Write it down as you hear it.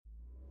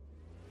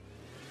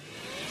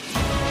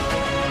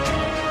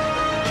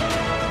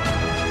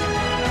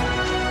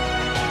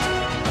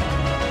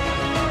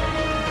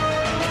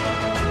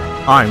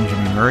I'm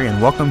Jimmy Murray,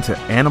 and welcome to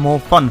Animal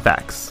Fun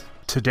Facts.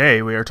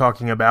 Today we are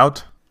talking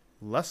about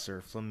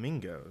lesser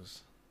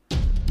flamingos.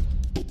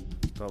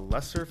 The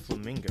lesser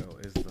flamingo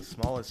is the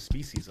smallest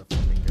species of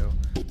flamingo,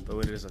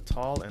 though it is a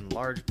tall and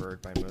large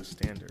bird by most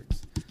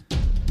standards.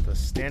 The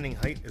standing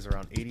height is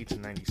around 80 to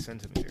 90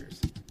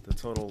 centimeters. The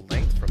total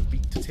length from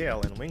beak to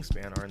tail and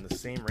wingspan are in the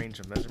same range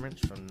of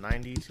measurements from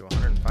 90 to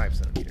 105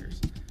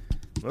 centimeters.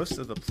 Most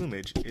of the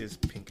plumage is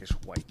pinkish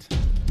white.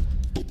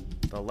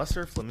 The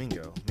lesser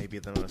flamingo may be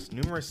the most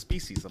numerous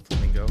species of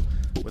flamingo,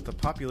 with a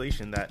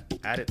population that,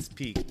 at its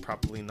peak,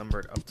 probably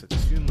numbered up to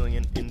 2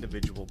 million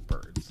individual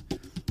birds.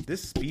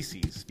 This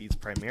species feeds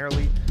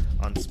primarily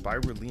on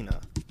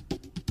spirulina.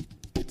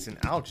 It's an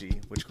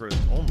algae which grows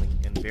only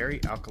in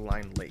very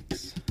alkaline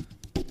lakes.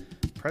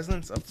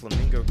 Presence of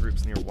flamingo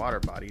groups near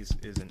water bodies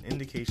is an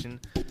indication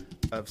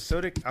of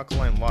sodic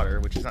alkaline water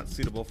which is not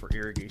suitable for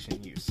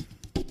irrigation use.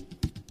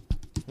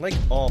 Like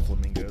all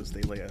flamingos,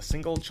 they lay a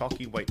single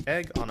chalky white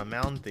egg on a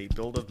mound they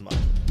build of mud.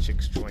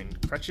 Chicks join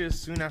crutches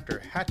soon after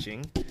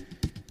hatching,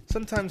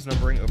 sometimes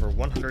numbering over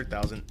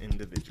 100,000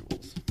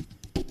 individuals.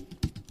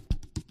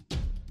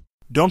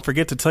 Don't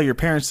forget to tell your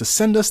parents to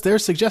send us their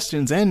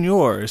suggestions and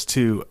yours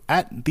to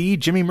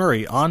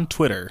 @TheJimmyMurray on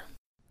Twitter.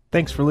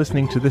 Thanks for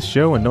listening to this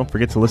show, and don't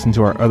forget to listen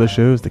to our other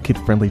shows, the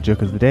Kid-Friendly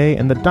Joke of the Day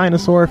and the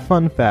Dinosaur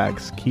Fun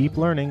Facts. Keep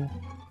learning.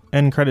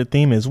 End credit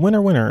theme is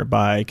Winner Winner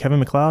by Kevin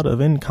MacLeod of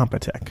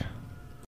Incompetech.